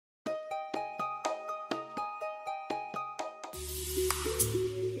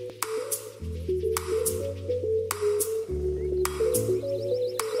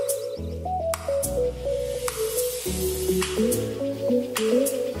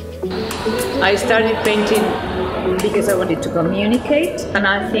I started painting because I wanted to communicate, and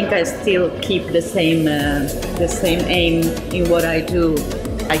I think I still keep the same aim in what I do.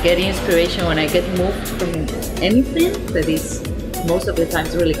 I get inspiration when I get moved from anything that is most of the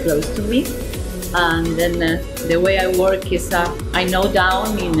times really close to me. And then the way I work is I note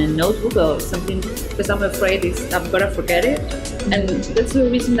down in a notebook or something because I'm afraid I'm gonna forget it. And that's the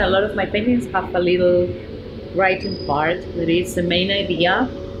reason a lot of my paintings have a little writing part that is the main idea,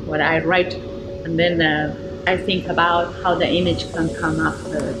 what I write, and then I think about how the image can come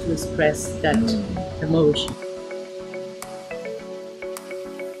after to express that emotion.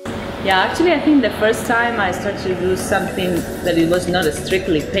 Yeah, actually I think the first time I started to do something that it was not a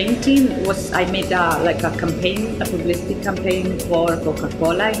strictly painting was I made like a campaign, a publicity campaign for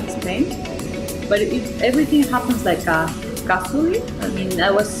Coca-Cola in Spain. But everything happens like casually. I mean,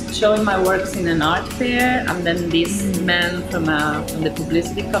 I was showing my works in an art fair, and then this man from the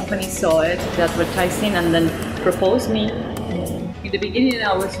publicity company saw it, the advertising, and then proposed me. In the beginning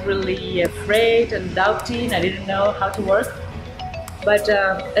I was really afraid and doubting, I didn't know how to work. But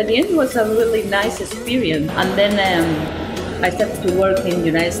at the end it was a really nice experience. And then I started to work in the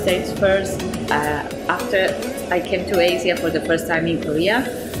United States first, after I came to Asia for the first time in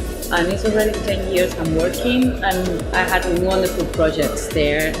Korea. And it's already 10 years I'm working, and I had wonderful projects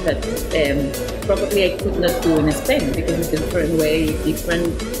there that probably I could not do in Spain because it's a different way,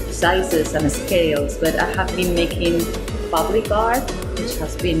 different sizes and scales. But I have been making public art, which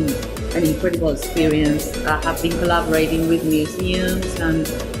has been an incredible experience. I have been collaborating with museums and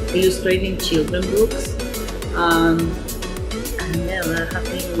illustrating children's books. And then I have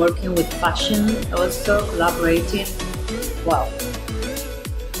been working with fashion also, collaborating. Wow.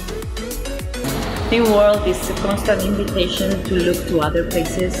 The world is a constant invitation to look to other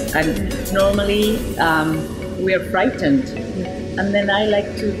places, and normally we are frightened. And then I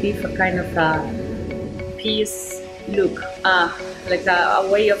like to give a kind of a peace look, like a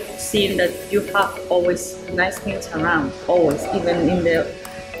way of seeing that you have always nice things around, always, even in the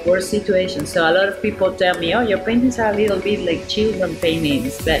worst situations. So a lot of people tell me, oh, your paintings are a little bit like children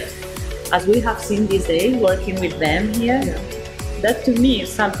paintings, but as we have seen these days, working with them here, that to me is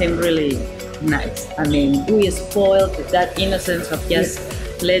something really nice. I mean, we spoiled that innocence of just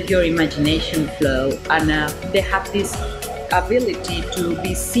let your imagination flow, and they have this ability to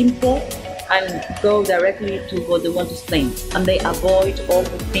be simple and go directly to what they want to explain, and they avoid all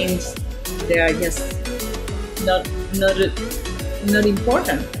the things that are just not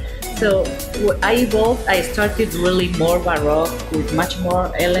important. So I evolved. I started really more baroque with much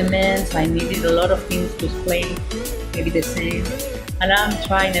more elements. I needed a lot of things to explain, maybe the same. And I'm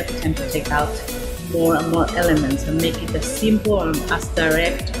trying every time to take out more and more elements and make it as simple and as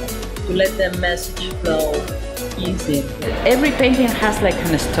direct, to let the message flow easy. Every painting has like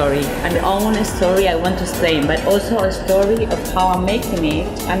a story, an own story I want to explain, but also a story of how I'm making it.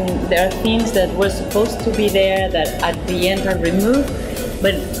 And there are things that were supposed to be there that at the end are removed,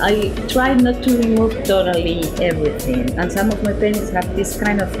 but I try not to remove totally everything. And some of my paintings have this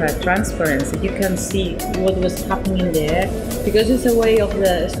kind of transparency. You can see what was happening there, because it's a way of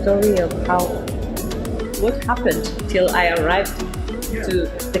the story of what happened till I arrived to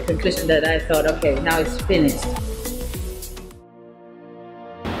the conclusion that I thought, okay, now it's finished.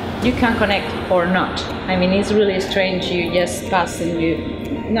 You can connect or not. I mean, it's really strange. You just pass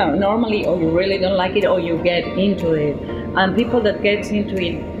and normally, or you really don't like it, or you get into it. And people that get into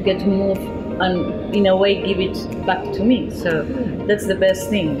it get moved and in a way give it back to me. So that's the best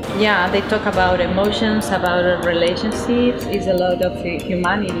thing. Yeah, they talk about emotions, about relationships. It's a lot of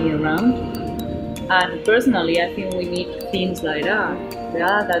humanity around. And personally, I think we need things like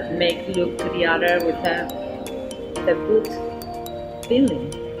that, that make look to the other with a good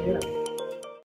feeling. Yeah.